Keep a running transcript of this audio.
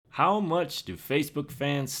How much do Facebook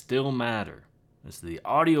fans still matter? This is the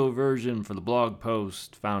audio version for the blog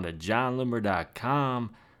post found at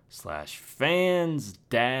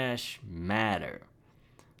johnlimber.com/fans-matter.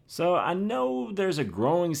 So I know there's a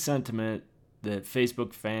growing sentiment that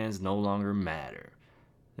Facebook fans no longer matter.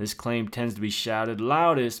 This claim tends to be shouted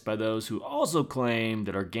loudest by those who also claim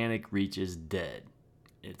that organic reach is dead.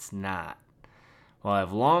 It's not. While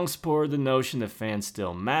I've long supported the notion that fans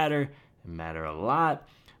still matter, and matter a lot,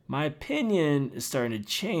 my opinion is starting to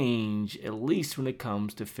change, at least when it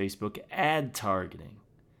comes to Facebook ad targeting.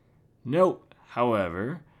 Note,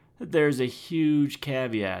 however, that there's a huge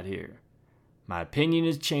caveat here. My opinion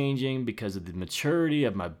is changing because of the maturity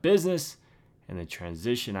of my business and the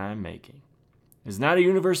transition I am making. It's not a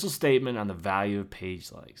universal statement on the value of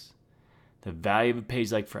page likes. The value of a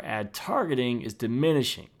page like for ad targeting is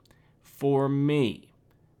diminishing for me.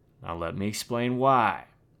 Now let me explain why.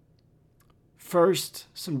 First,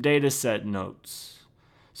 some data set notes.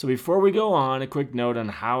 So before we go on, a quick note on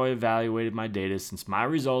how I evaluated my data since my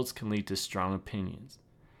results can lead to strong opinions.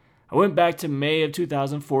 I went back to May of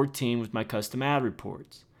 2014 with my custom ad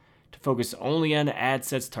reports. To focus only on ad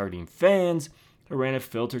sets targeting fans, I ran a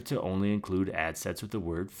filter to only include ad sets with the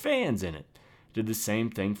word fans in it. I did the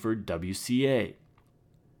same thing for WCA.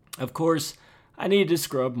 Of course, I needed to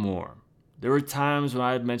scrub more. There were times when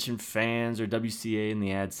I had mentioned fans or WCA in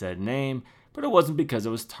the ad set name, but it wasn't because I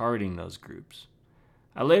was targeting those groups.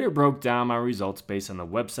 I later broke down my results based on the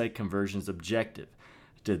website conversions objective.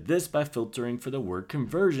 I did this by filtering for the word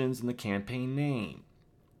conversions in the campaign name.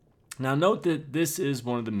 Now note that this is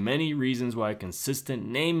one of the many reasons why a consistent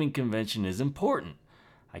naming convention is important.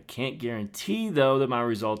 I can't guarantee, though, that my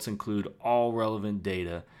results include all relevant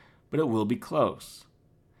data, but it will be close.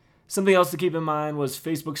 Something else to keep in mind was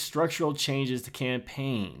Facebook's structural changes to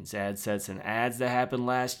campaigns, ad sets, and ads that happened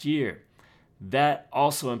last year. That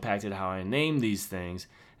also impacted how I name these things,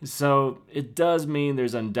 so it does mean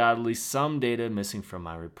there's undoubtedly some data missing from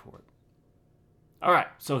my report. Alright,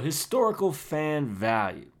 so historical fan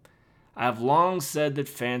value. I have long said that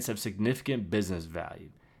fans have significant business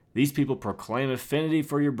value. These people proclaim affinity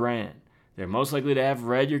for your brand. They're most likely to have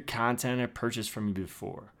read your content or purchased from you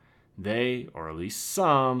before. They, or at least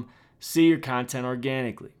some, see your content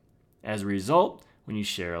organically. As a result, when you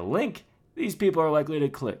share a link, these people are likely to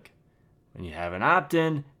click. When you have an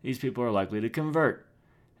opt-in, these people are likely to convert.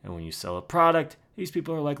 And when you sell a product, these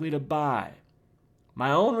people are likely to buy.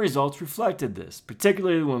 My own results reflected this,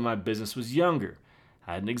 particularly when my business was younger.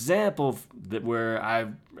 I had an example where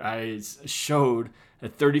I showed a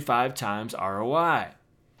 35 times ROI.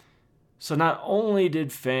 So not only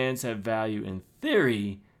did fans have value in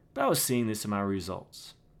theory, but I was seeing this in my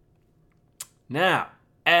results. Now,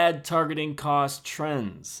 ad targeting cost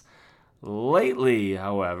trends. Lately,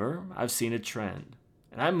 however, I've seen a trend,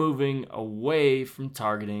 and I'm moving away from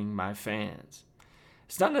targeting my fans.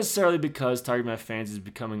 It's not necessarily because targeting my fans is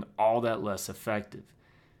becoming all that less effective.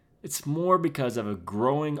 It's more because of a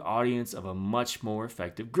growing audience of a much more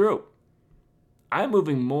effective group. I'm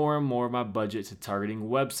moving more and more of my budget to targeting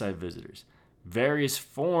website visitors, various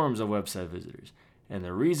forms of website visitors, and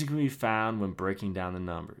the reason can be found when breaking down the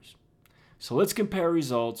numbers. So let's compare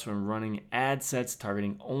results from running ad sets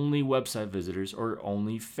targeting only website visitors or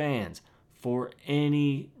only fans for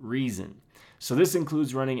any reason. So this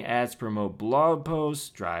includes running ads to promote blog posts,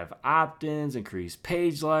 drive opt-ins, increase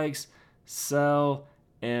page likes, sell,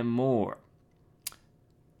 and more.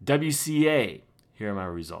 WCA, here are my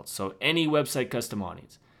results. So any website custom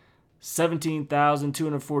audience.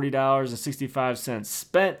 $17,240.65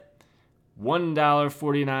 spent,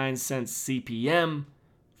 $1.49 CPM,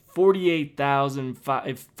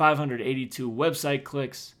 48,582 website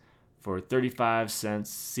clicks for 35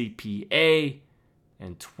 cents CPA,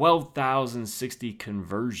 and 12,060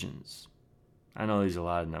 conversions. I know these are a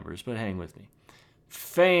lot of numbers, but hang with me.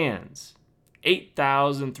 Fans,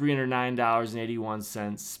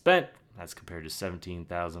 $8,309.81 spent. That's compared to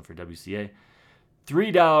 $17,000 for WCA.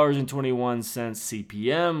 $3.21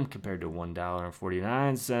 CPM compared to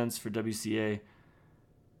 $1.49 for WCA.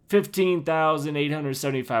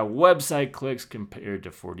 15,875 website clicks compared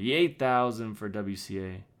to 48,000 for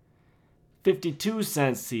WCA. 52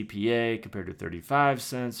 cents CPA compared to 35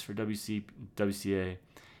 cents for WCA.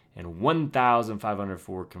 And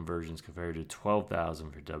 1,504 conversions compared to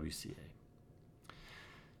 12,000 for WCA.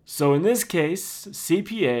 So in this case,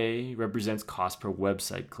 CPA represents cost per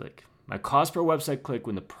website click. My cost per website click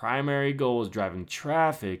when the primary goal is driving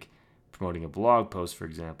traffic, promoting a blog post, for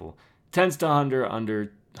example, tends to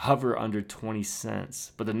hover under 20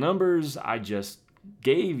 cents. But the numbers I just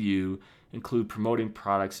gave you include promoting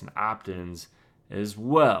products and opt-ins as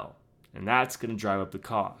well. and that's going to drive up the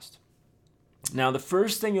cost. Now, the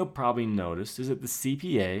first thing you'll probably notice is that the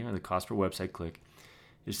CPA, or the cost per website click,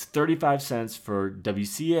 is 35 cents for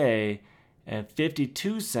WCA and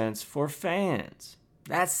 52 cents for fans.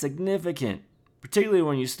 That's significant, particularly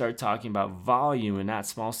when you start talking about volume and not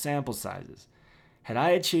small sample sizes. Had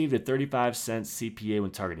I achieved a 35 cent CPA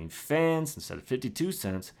when targeting fans instead of 52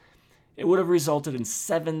 cents, it would have resulted in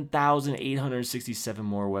 7,867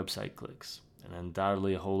 more website clicks, and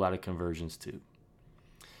undoubtedly a whole lot of conversions too.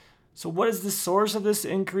 So what is the source of this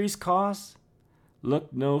increased cost?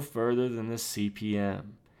 Look no further than the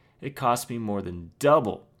CPM. It costs me more than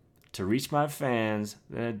double to reach my fans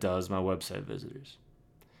than it does my website visitors.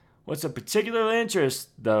 What's of particular interest,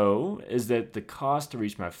 though, is that the cost to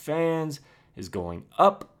reach my fans is going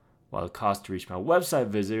up, while the cost to reach my website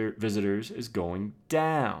visitors is going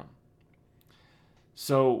down.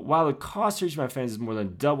 So while the cost to reach my fans is more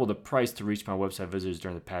than double the price to reach my website visitors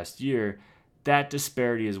during the past year, that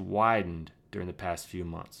disparity has widened during the past few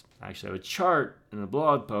months. I actually have a chart in the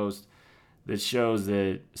blog post that shows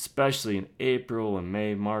that, especially in April and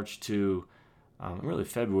May, March to really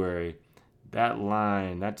February,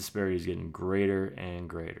 that disparity is getting greater and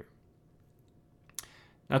greater.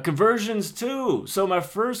 Now, conversions too. So my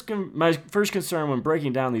first concern when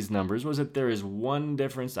breaking down these numbers was that there is one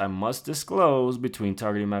difference I must disclose between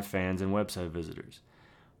targeting my fans and website visitors.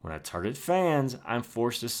 When I target fans, I'm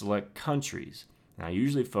forced to select countries, and I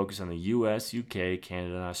usually focus on the US, UK,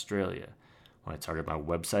 Canada, and Australia. When I target my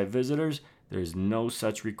website visitors, there is no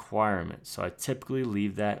such requirement, so I typically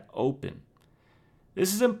leave that open.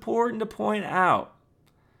 This is important to point out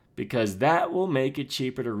because that will make it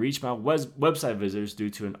cheaper to reach my website visitors due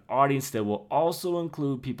to an audience that will also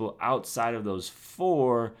include people outside of those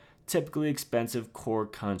 4 typically expensive core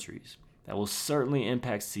countries. That will certainly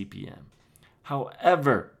impact CPM.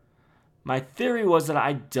 However, my theory was that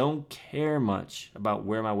I don't care much about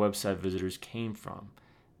where my website visitors came from,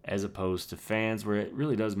 as opposed to fans where it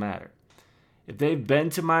really does matter. If they've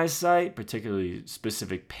been to my site, particularly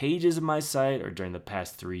specific pages of my site, or during the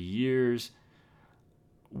past 3 years,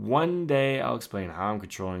 one day I'll explain how I'm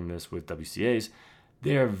controlling this with WCAs.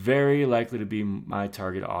 They are very likely to be my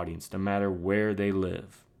target audience, no matter where they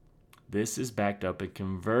live. This is backed up in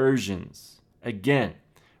conversions. Again,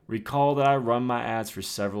 recall that I run my ads for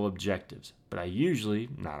several objectives, but I usually,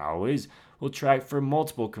 not always, will track for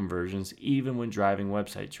multiple conversions even when driving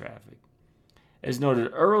website traffic. As noted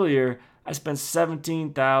earlier, I spent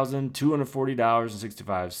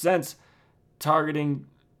 $17,240.65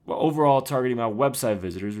 overall targeting my website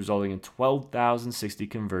visitors, resulting in 12,060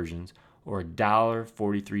 conversions, or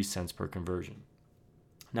 $1.43 per conversion.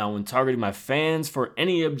 Now, when targeting my fans for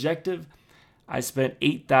any objective, I spent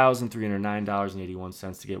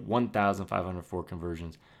 $8,309.81 to get 1,504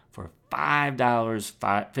 conversions for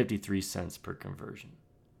 $5.53 per conversion.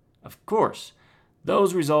 Of course,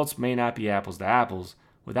 those results may not be apples to apples.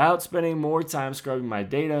 Without spending more time scrubbing my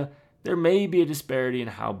data, there may be a disparity in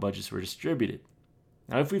how budgets were distributed.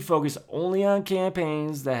 Now, if we focus only on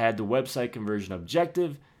campaigns that had the website conversion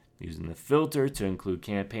objective, using the filter to include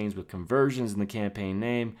campaigns with conversions in the campaign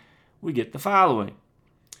name, we get the following.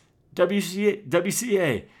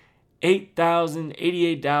 WCA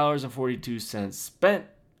 $8,088.42 spent,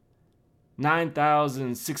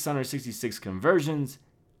 9,666 conversions,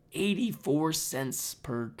 84 cents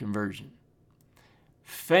per conversion.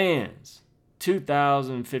 Fans,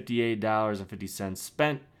 $2,058.50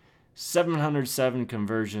 spent, 707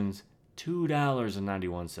 conversions,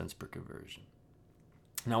 $2.91 per conversion.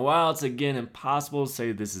 Now, while it's again impossible to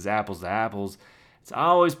say this is apples to apples, it's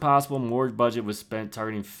always possible more budget was spent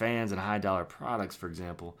targeting fans and high-dollar products, for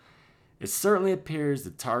example. It certainly appears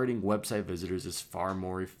that targeting website visitors is far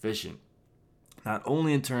more efficient, not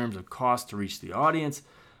only in terms of cost to reach the audience,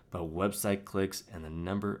 but website clicks and the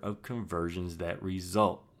number of conversions that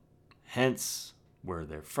result. Hence, where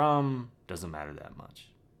they're from doesn't matter that much.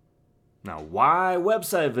 Now, why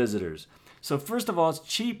website visitors? So first of all, it's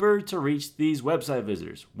cheaper to reach these website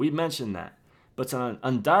visitors. We mentioned that. But it's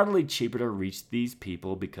undoubtedly cheaper to reach these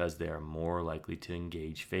people because they are more likely to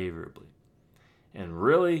engage favorably. And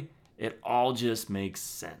really, it all just makes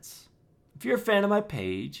sense. If you're a fan of my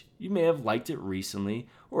page, you may have liked it recently,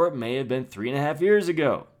 or it may have been 3.5 years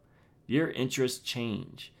ago. Your interests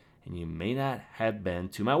change, and you may not have been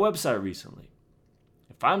to my website recently.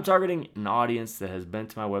 If I'm targeting an audience that has been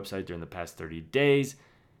to my website during the past 30 days,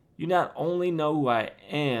 you not only know who I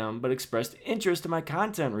am, but expressed interest in my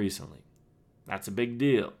content recently. That's a big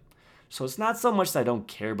deal. So it's not so much that I don't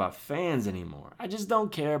care about fans anymore. I just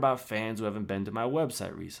don't care about fans who haven't been to my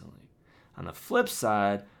website recently. On the flip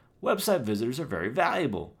side, website visitors are very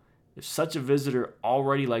valuable, If such a visitor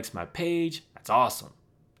already likes my page, that's awesome.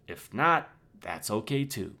 If not, that's okay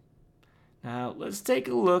too. Now, let's take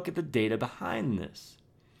a look at the data behind this.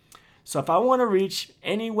 So if I want to reach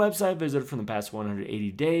any website visitor from the past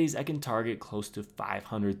 180 days, I can target close to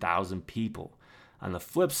 500,000 people. On the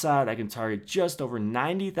flip side, I can target just over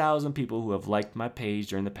 90,000 people who have liked my page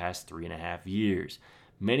during the past 3.5 years,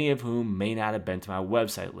 many of whom may not have been to my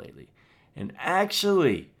website lately. And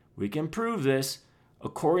actually, we can prove this.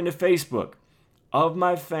 According to Facebook, of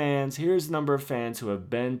my fans, here's the number of fans who have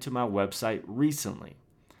been to my website recently.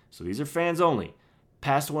 So these are fans only.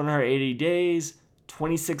 Past 180 days,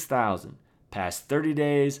 26,000. Past 30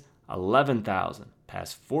 days, 11,000.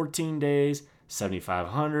 Past 14 days,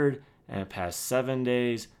 7,500. And past 7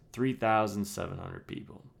 days, 3,700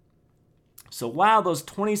 people. So while those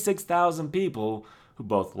 26,000 people who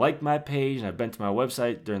both like my page and have been to my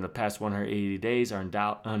website during the past 180 days are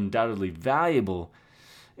undoubtedly valuable,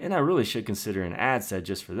 and I really should consider an ad set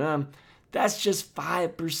just for them, that's just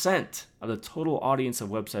 5% of the total audience of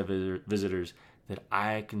website visitors that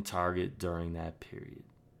I can target during that period.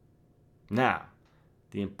 Now,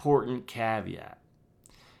 the important caveat.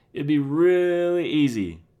 It'd be really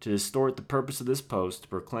easy to distort the purpose of this post to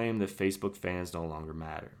proclaim that Facebook fans no longer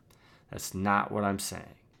matter. That's not what I'm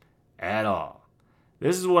saying at all.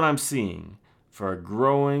 This is what I'm seeing for a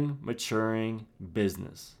growing, maturing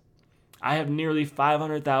business. I have nearly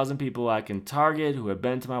 500,000 people I can target who have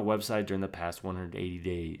been to my website during the past 180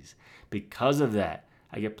 days. Because of that,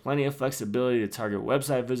 I get plenty of flexibility to target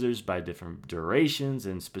website visitors by different durations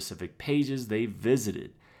and specific pages they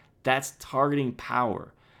visited. That's targeting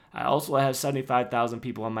power. I also have 75,000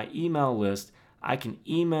 people on my email list I can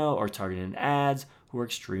email or target in ads who are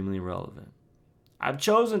extremely relevant. I've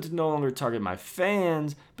chosen to no longer target my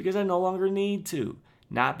fans because I no longer need to,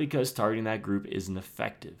 not because targeting that group isn't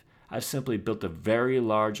effective. I've simply built a very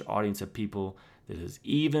large audience of people that is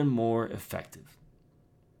even more effective.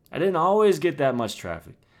 I didn't always get that much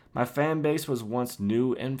traffic. My fan base was once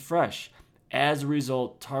new and fresh. As a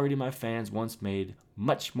result, targeting my fans once made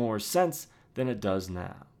much more sense than it does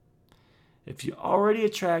now. If you already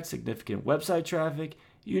attract significant website traffic,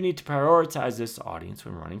 you need to prioritize this audience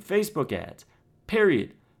when running Facebook ads.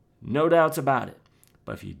 Period. No doubts about it.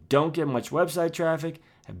 But if you don't get much website traffic,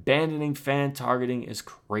 abandoning fan targeting is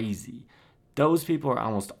crazy. Those people are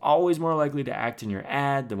almost always more likely to act in your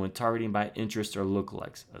ad than when targeting by interest or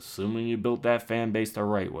lookalikes, assuming you built that fan base the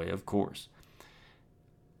right way, of course.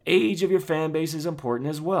 Age of your fan base is important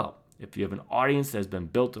as well. If you have an audience that has been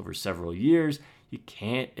built over several years, you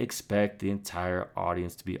can't expect the entire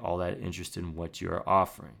audience to be all that interested in what you are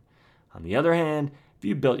offering. On the other hand, if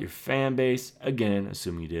you built your fan base, again,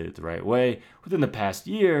 assuming you did it the right way, within the past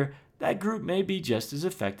year, that group may be just as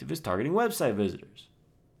effective as targeting website visitors.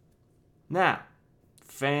 Now,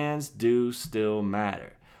 fans do still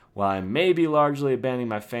matter. While I may be largely abandoning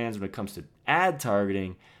my fans when it comes to ad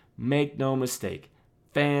targeting, make no mistake,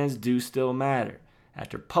 fans do still matter.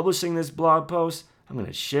 After publishing this blog post, I'm going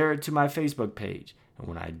to share it to my Facebook page. And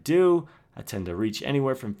when I do, I tend to reach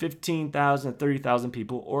anywhere from 15,000 to 30,000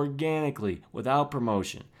 people organically without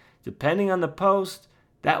promotion. Depending on the post,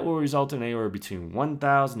 that will result in anywhere between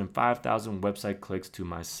 1,000 and 5,000 website clicks to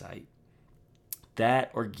my site. That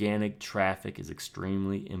organic traffic is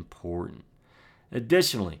extremely important.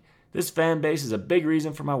 Additionally, this fan base is a big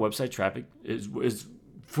reason for my website traffic is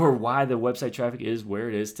for why the website traffic is where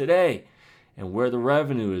it is today and where the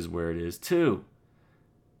revenue is where it is too.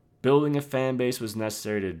 Building a fan base was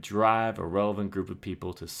necessary to drive a relevant group of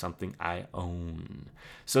people to something I own.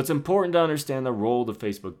 So it's important to understand the role of the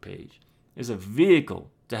Facebook page is a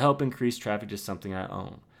vehicle to help increase traffic to something I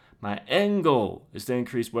own. My end goal is to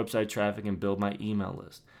increase website traffic and build my email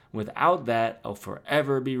list. Without that, I'll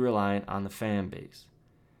forever be reliant on the fan base.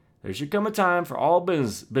 There should come a time for all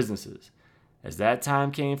businesses, as that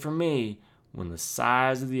time came for me when the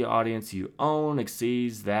size of the audience you own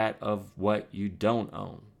exceeds that of what you don't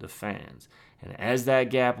own, the fans. And as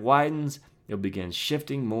that gap widens, you'll begin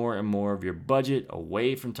shifting more and more of your budget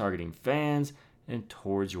away from targeting fans and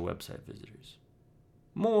towards your website visitors.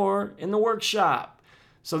 More in the workshop.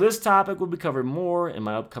 So this topic will be covered more in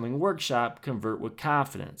my upcoming workshop, Convert with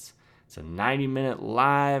Confidence. It's a 90-minute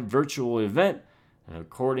live virtual event, and a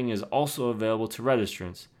recording is also available to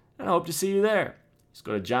registrants, and I hope to see you there. Just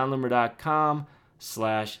go to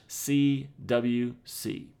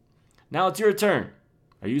johnloomer.com/CWC. Now it's your turn.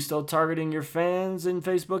 Are you still targeting your fans in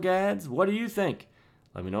Facebook ads? What do you think?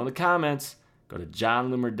 Let me know in the comments. Go to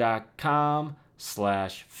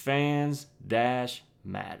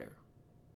johnloomer.com/fans-matter.